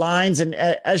eyeing the lines. And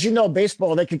as you know,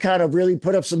 baseball, they can kind of really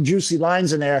put up some juicy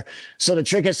lines in there. So the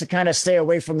trick is to kind of stay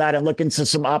away from that and look into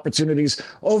some opportunities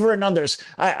over and unders.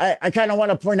 I kind of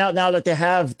want to point out now that they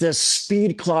have this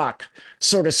speed clock,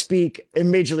 so to speak,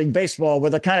 in Major League Baseball, where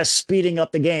they're kind of speeding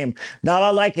up the game. Now, I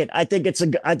like it. I think it's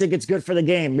good for the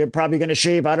game. You're probably going to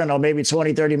shave, I don't know, maybe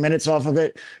 20, 30 minutes off of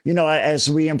it, as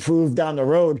we improve down the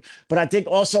road. But I think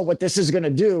also what this is going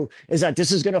to do is that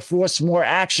this is going to force more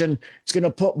action. It's going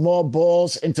to put more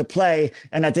balls into play.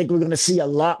 And I think we're going to see a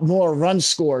lot more runs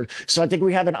scored. So I think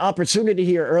we have an opportunity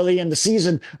here early in the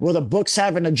season where the books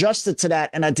haven't adjusted to that.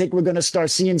 And I think we're going to start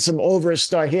seeing some overs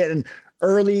start hitting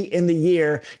early in the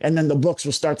year, and then the books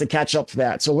will start to catch up to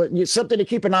that. So something to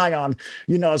keep an eye on,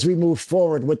 as we move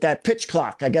forward with that pitch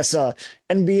clock, I guess,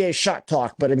 NBA shot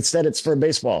clock, but instead it's for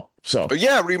baseball. So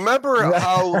yeah, remember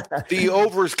how the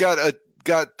overs got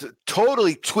got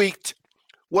totally tweaked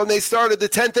when they started the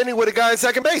 10th inning with a guy in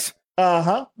second base.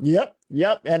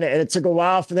 Yep. And it took a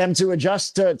while for them to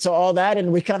adjust to all that.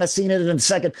 And we kind of seen it in the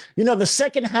second. The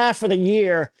second half of the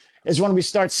year is when we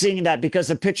start seeing that because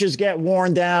the pitchers get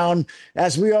worn down.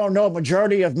 As we all know,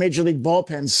 majority of Major League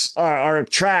bullpens are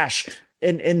trash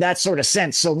in that sort of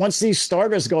sense. So once these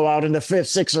starters go out in the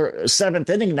 5th, 6th, or 7th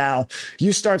inning now,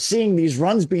 you start seeing these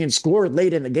runs being scored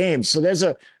late in the game. So there's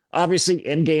obviously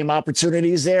in-game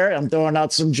opportunities there. I'm throwing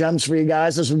out some gems for you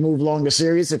guys as we move along the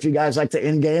series if you guys like the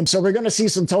in-game. So we're going to see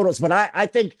some totals. But I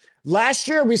think last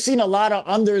year we've seen a lot of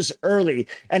unders early.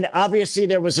 And obviously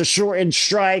there was a shortened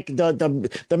strike,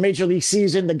 the Major League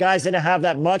season. The guys didn't have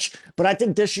that much. But I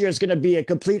think this year is going to be a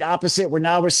complete opposite where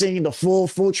now we're seeing the full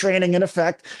training in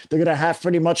effect. They're going to have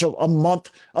pretty much a month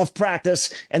of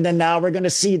practice. And then now we're going to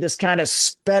see this kind of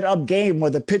sped up game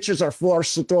where the pitchers are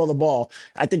forced to throw the ball.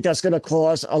 I think that's going to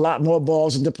cause a lot more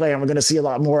balls into play, and we're going to see a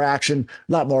lot more action,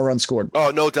 a lot more runs scored. Oh,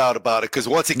 no doubt about it. Because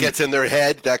once it gets in their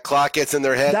head, that clock gets in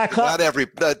their head. Not every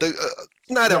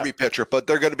pitcher, but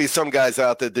there are going to be some guys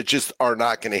out there that just are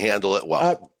not going to handle it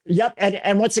well. Yep.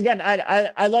 And once again,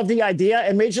 I love the idea.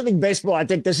 And Major League Baseball, I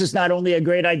think this is not only a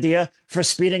great idea for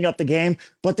speeding up the game,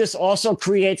 but this also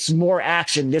creates more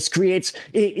action. This creates,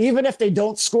 even if they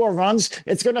don't score runs,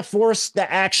 it's going to force the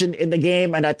action in the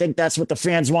game. And I think that's what the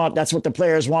fans want. That's what the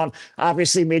players want.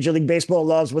 Obviously, Major League Baseball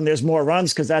loves when there's more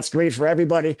runs because that's great for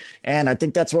everybody. And I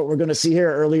think that's what we're going to see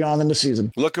here early on in the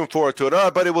season. Looking forward to it. All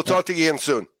right, buddy. We'll talk to you again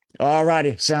soon. All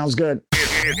righty. Sounds good.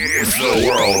 It's the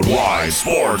Worldwide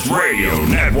Sports Radio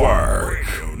Network.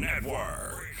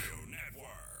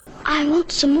 I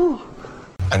want some more.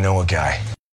 I know a guy.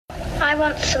 I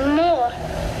want some more.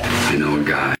 I know a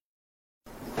guy.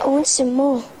 I want some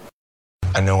more.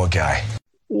 I know a guy.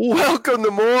 Welcome to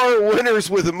More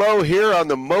Winners with Mo here on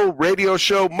the Mo Radio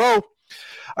Show. Mo,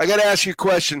 I got to ask you a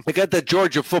question. I got the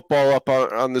Georgia football up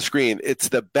on the screen. It's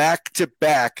the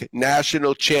back-to-back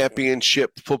national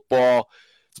championship football.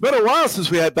 It's been a while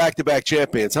since we had back-to-back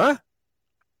champions, huh?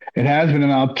 It has been,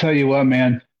 and I'll tell you what,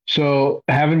 man. So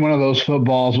having one of those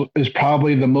footballs is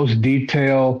probably the most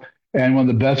detailed and one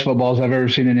of the best footballs I've ever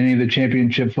seen in any of the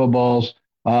championship footballs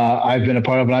I've been a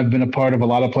part of. And I've been a part of a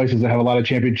lot of places that have a lot of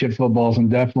championship footballs,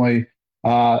 and definitely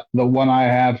the one I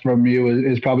have from you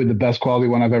is probably the best quality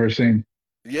one I've ever seen.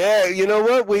 Yeah, you know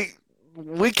what?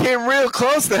 We came real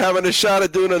close to having a shot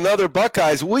at doing another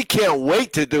Buckeyes. We can't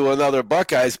wait to do another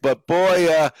Buckeyes, but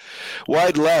boy,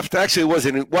 wide left. Actually, it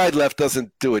wasn't wide left.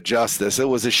 Doesn't do it justice. It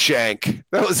was a shank.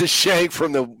 That was a shank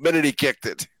from the minute he kicked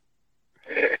it.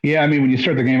 Yeah, I mean, when you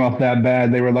start the game off that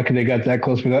bad, they were lucky they got that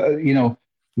close. But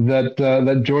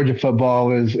that Georgia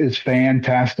football is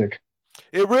fantastic.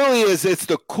 It really is. It's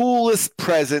the coolest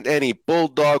present any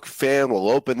Bulldog fan will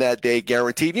open that day,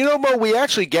 guaranteed. You know, Mo, we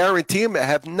actually guarantee them.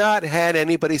 Have not had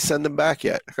anybody send them back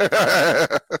yet.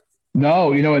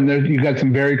 No, and you got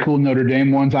some very cool Notre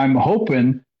Dame ones. I'm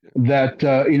hoping that,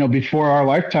 before our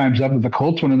lifetime's up, that the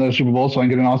Colts win another Super Bowl so I can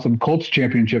get an awesome Colts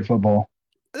championship football.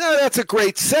 Yeah, that's a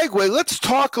great segue. Let's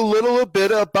talk a little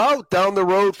bit about down the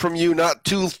road from you, not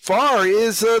too far,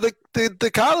 is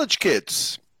the college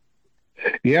kids.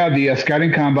 Yeah, the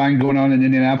scouting combine going on in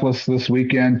Indianapolis this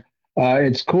weekend.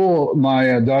 It's cool.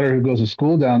 My daughter, who goes to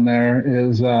school down there,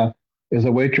 is a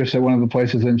waitress at one of the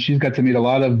places, and she's got to meet a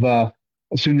lot of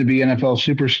soon-to-be NFL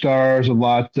superstars, a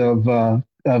lot of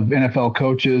NFL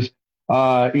coaches.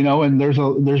 And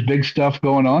there's big stuff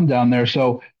going on down there.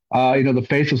 So, the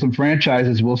face of some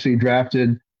franchises we'll see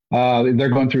drafted. They're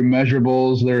going through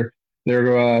measurables. They're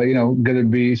going to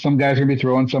be, some guys are going to be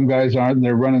throwing, some guys aren't.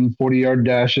 They're running 40-yard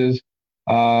dashes.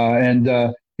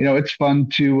 It's fun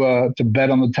to bet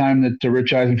on the time that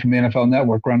Rich Eisen from the NFL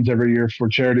Network runs every year for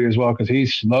charity as well, because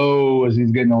he's slow as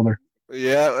he's getting older.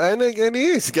 Yeah, and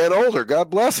he's getting older. God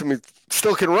bless him. He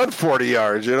still can run 40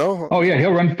 yards, Oh, yeah,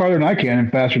 he'll run farther than I can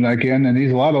and faster than I can, and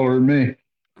he's a lot older than me.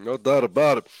 No doubt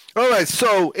about it. All right,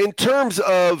 so in terms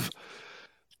of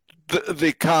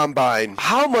the combine,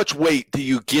 how much weight do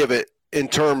you give it in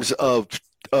terms of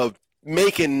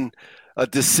making a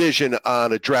decision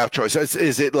on a draft choice?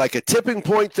 Is it like a tipping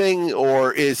point thing,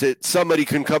 or is it somebody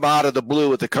can come out of the blue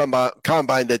with the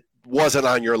combine that wasn't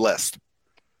on your list?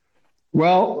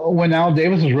 Well, when Al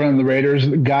Davis was running the Raiders,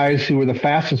 the guys who were the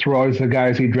fastest were always the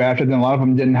guys he drafted, and a lot of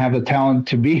them didn't have the talent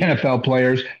to be NFL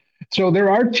players. So there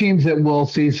are teams that will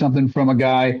see something from a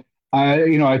guy.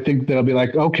 I think they'll be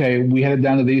like, okay, we headed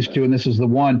down to these two, and this is the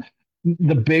one.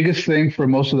 The biggest thing for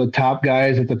most of the top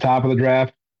guys at the top of the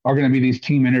draft are going to be these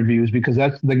team interviews, because they're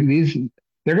going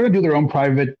to do their own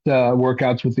private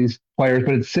workouts with these players,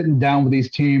 but it's sitting down with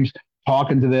these teams,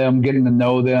 talking to them, getting to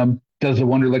know them. does the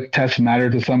Wonderlic test matter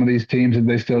to some of these teams, and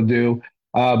they still do.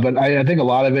 But I think a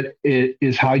lot of it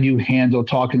is how you handle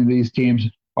talking to these teams.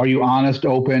 Are you honest,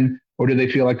 open, or do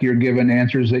they feel like you're given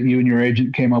answers that you and your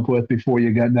agent came up with before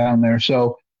you got down there?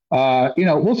 So,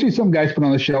 we'll see some guys put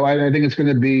on the show. I think it's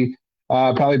going to be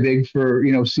probably big for,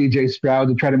 C.J. Stroud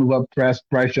to try to move up past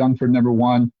Bryce Young for number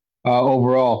one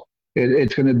overall.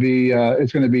 It's going to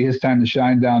be his time to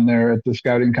shine down there at the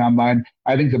scouting combine.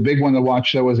 I think the big one to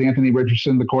watch, though, is Anthony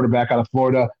Richardson, the quarterback out of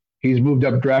Florida. He's moved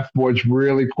up draft boards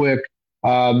really quick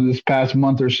this past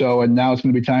month or so, and now it's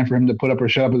going to be time for him to put up or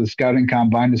shut up at the scouting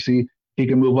combine to see if he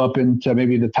can move up into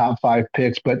maybe the top 5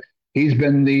 picks. But he's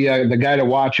been the guy to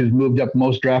watch who's moved up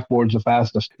most draft boards the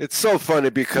fastest. It's so funny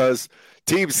because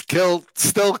teams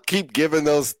still keep giving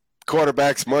those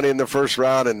quarterbacks money in the first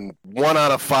round, and 1 out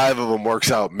of 5 of them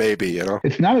works out maybe.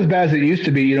 It's not as bad as it used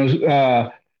to be.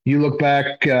 You look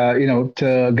back,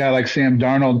 to a guy like Sam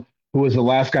Darnold, who was the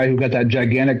last guy who got that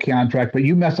gigantic contract, but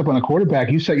you messed up on a quarterback,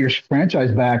 you set your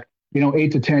franchise back,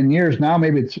 8 to 10 years. Now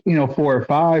maybe it's 4 or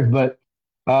 5, but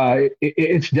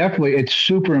it's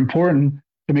super important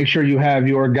to make sure you have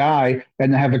your guy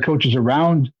and to have the coaches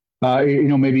around.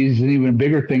 Maybe it's an even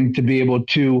bigger thing to be able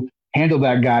to handle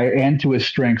that guy and to his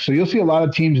strengths. So you'll see a lot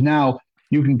of teams now,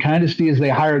 you can kind of see as they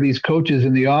hire these coaches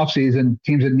in the offseason,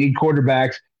 teams that need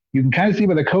quarterbacks, you can kind of see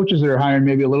by the coaches that are hiring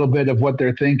maybe a little bit of what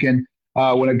they're thinking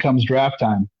when it comes draft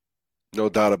time. No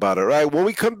doubt about it. All right, when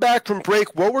we come back from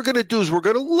break, what we're going to do is we're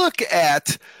going to look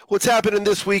at what's happening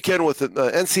this weekend with the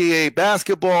NCAA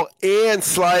basketball and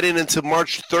sliding into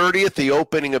March 30th, the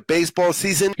opening of baseball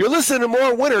season. You're listening to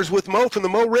More Winners with Mo from the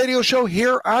Mo Radio Show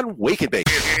here on Wake and Bake.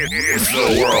 It's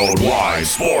the Worldwide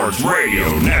Sports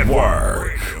Radio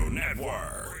Network.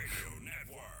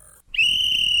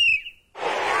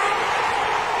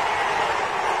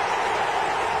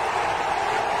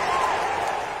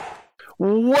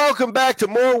 Welcome back to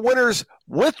More Winners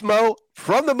with Mo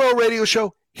from the Mo Radio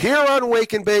Show here on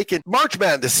Wake and Bake. And March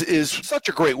Madness is such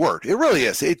a great word. It really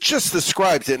is. It just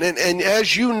describes it. And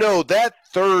as you know, that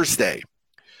Thursday,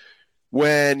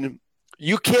 when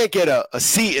you can't get a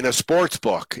seat in a sports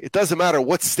book, it doesn't matter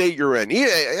what state you're in.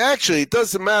 Actually, it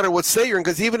doesn't matter what state you're in,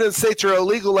 because even in states that are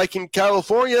illegal, like in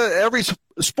California, every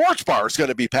sports bar is going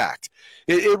to be packed.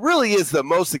 It really is the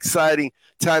most exciting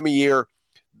time of year.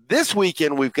 This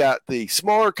weekend, we've got the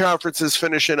smaller conferences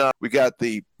finishing up. We got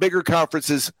the bigger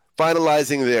conferences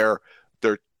finalizing their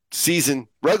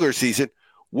regular season.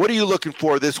 What are you looking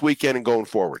for this weekend and going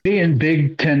forward? Being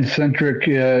Big Ten centric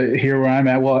here where I'm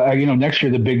at, well, next year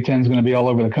the Big Ten is going to be all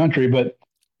over the country, but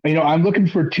I'm looking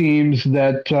for teams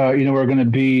that are going to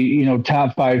be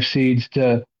top 5 seeds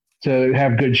to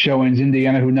have good showings.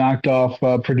 Indiana, who knocked off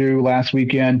Purdue last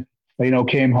weekend,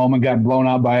 came home and got blown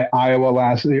out by Iowa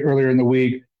earlier in the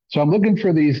week. So I'm looking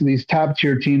for these top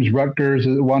tier teams. Rutgers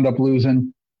wound up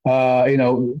losing.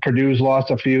 Purdue's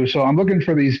lost a few. So I'm looking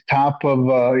for these top of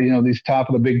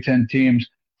the Big Ten teams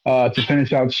to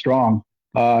finish out strong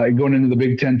going into the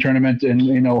Big Ten tournament,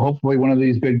 and hopefully one of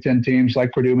these Big Ten teams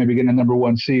like Purdue maybe getting a number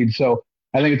 1 seed. So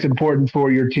I think it's important for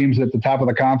your teams at the top of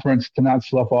the conference to not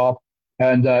slough off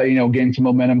and gain some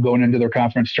momentum going into their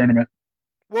conference tournament.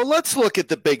 Well, let's look at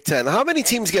the Big Ten. How many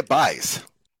teams get byes?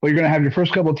 Well, you're going to have your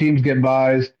first couple of teams get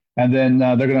byes. And then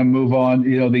they're going to move on.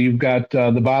 You've got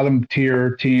the bottom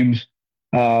tier teams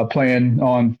playing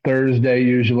on Thursday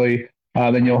usually.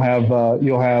 Then you'll have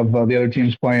the other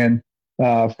teams playing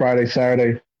Friday,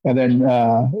 Saturday, and then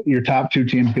your top 2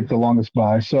 teams get the longest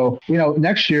bye. So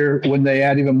next year when they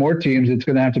add even more teams, it's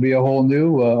going to have to be a whole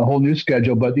new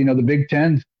schedule. But the Big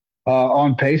Ten's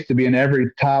on pace to be in every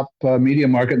top media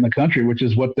market in the country, which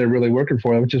is what they're really working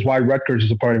for. Which is why Rutgers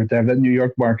is a part of it, to have that New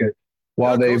York market.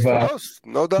 While they've,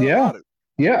 no doubt about it.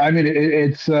 Yeah. I mean,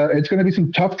 it's going to be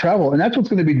some tough travel, and that's what's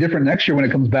going to be different next year when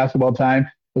it comes basketball time.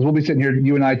 Because we'll be sitting here,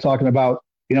 you and I, talking about,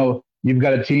 you've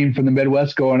got a team from the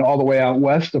Midwest going all the way out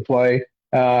west to play,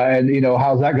 and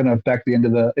how's that going to affect the end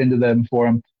of them for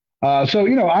them? So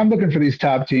I'm looking for these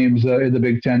top teams in the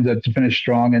Big Ten to finish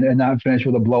strong and not finish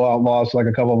with a blowout loss like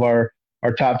a couple of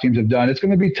our top teams have done. It's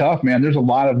going to be tough, man. There's a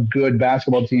lot of good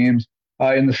basketball teams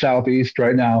in the Southeast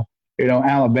right now.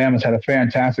 Alabama's had a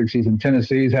fantastic season.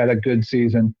 Tennessee's had a good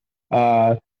season.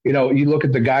 You look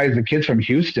at the kids from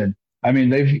Houston. I mean,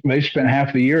 they've spent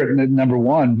half the year at number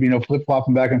 1,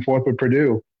 flip-flopping back and forth with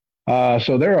Purdue.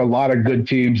 So there are a lot of good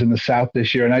teams in the South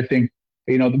this year. And I think,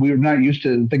 we're not used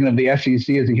to thinking of the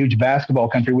SEC as a huge basketball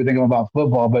country. We think about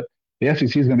football, but the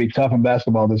SEC is going to be tough in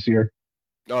basketball this year.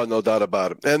 Oh, no doubt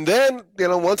about it. And then,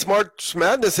 once March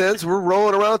Madness ends, we're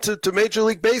rolling around to Major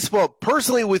League Baseball.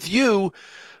 Personally, with you,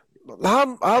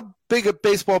 how big a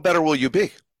baseball bettor will you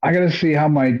be? I got to see how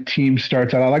my team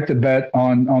starts out. I like to bet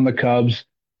on the Cubs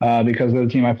because they're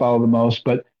the team I follow the most.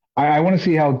 But I want to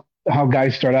see how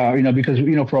guys start out, because,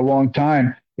 for a long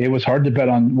time, it was hard to bet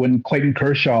on when Clayton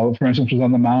Kershaw, for instance, was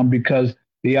on the mound because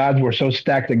the odds were so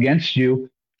stacked against you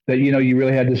that, you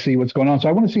really had to see what's going on. So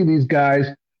I want to see these guys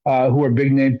who are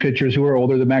big name pitchers, who are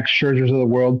older, the Max Scherzers of the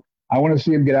world. I want to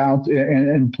see them get out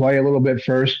and play a little bit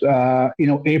first.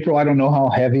 April, I don't know how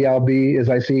heavy I'll be as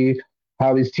I see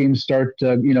how these teams start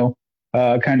to,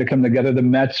 kind of come together. The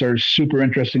Mets are super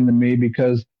interesting to me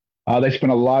because they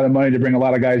spent a lot of money to bring a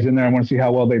lot of guys in there. I want to see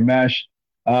how well they mesh.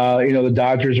 The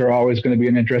Dodgers are always going to be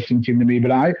an interesting team to me.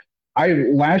 But I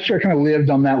last year I kind of lived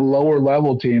on that lower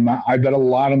level team. I bet a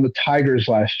lot on the Tigers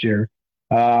last year.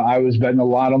 I was betting a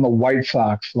lot on the White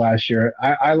Sox last year.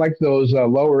 I like those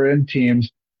lower end teams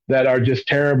that are just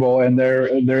terrible and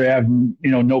they have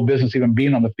no business even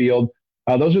being on the field.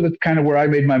 Those are the kind of where I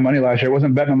made my money last year. I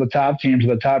wasn't betting on the top teams or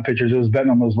the top pitchers. It was betting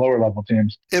on those lower level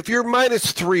teams. If you're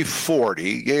minus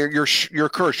 340, you're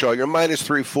Kershaw, you're minus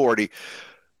 340.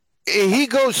 He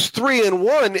goes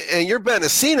 3-1 and you're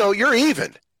Bendicino, you're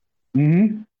even.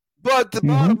 Mm-hmm. But the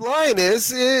bottom line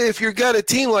is, if you've got a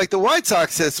team like the White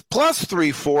Sox that's plus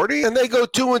 340 and they go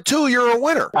 2-2, you're a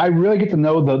winner. I really get to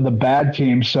know the bad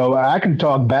teams, so I can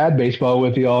talk bad baseball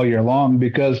with you all year long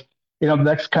because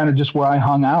that's kind of just where I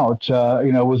hung out.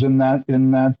 Was in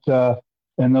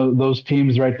those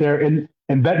teams right there,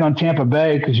 and betting on Tampa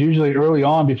Bay because usually early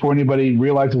on, before anybody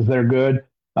realizes they're good,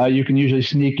 you can usually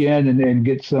sneak in and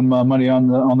get some money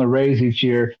on the Rays each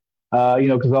year.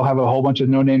 Because they'll have a whole bunch of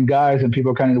no-name guys and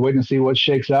people kind of waiting to see what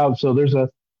shakes out. So there's a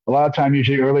lot of time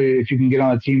usually early if you can get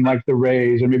on a team like the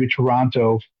Rays or maybe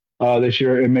Toronto this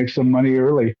year and make some money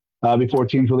early before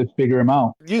teams really figure them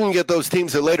out. You can get those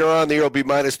teams that later on in the year will be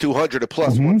minus 200 to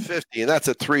plus 150, and that's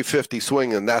a 350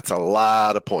 swing, and that's a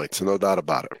lot of points, no doubt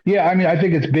about it. Yeah, I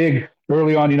think it's big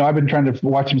early on. I've been trying to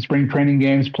watch some spring training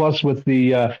games, plus with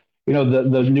the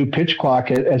new pitch clock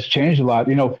has changed a lot.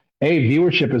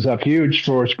 Viewership is up huge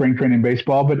for spring training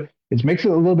baseball, but it makes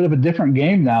it a little bit of a different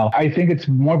game now. I think it's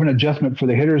more of an adjustment for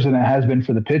the hitters than it has been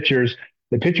for the pitchers.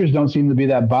 The pitchers don't seem to be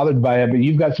that bothered by it, but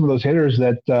you've got some of those hitters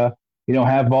that,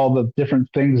 have all the different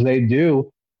things they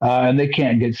do, and they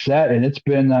can't get set. And it's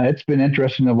been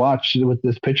interesting to watch with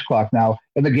this pitch clock now.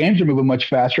 And the games are moving much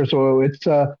faster, so it's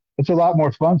a lot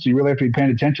more fun. So you really have to be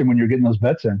paying attention when you're getting those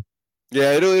bets in.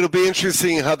 Yeah, it'll be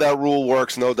interesting how that rule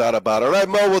works, no doubt about it. All right,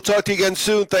 Mo, we'll talk to you again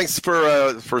soon. Thanks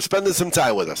for spending some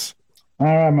time with us. All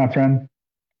right, my friend.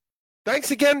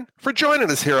 Thanks again for joining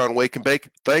us here on Wake and Bake.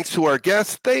 Thanks to our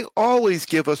guests. They always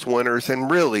give us winners, and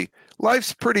really,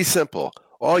 life's pretty simple.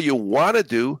 All you want to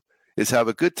do is have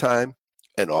a good time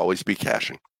and always be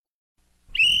cashing.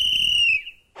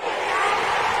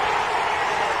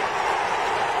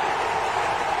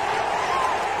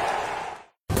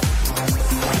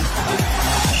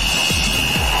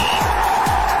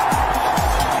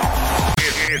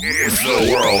 It's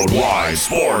the Worldwide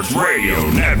Sports Radio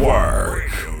Network.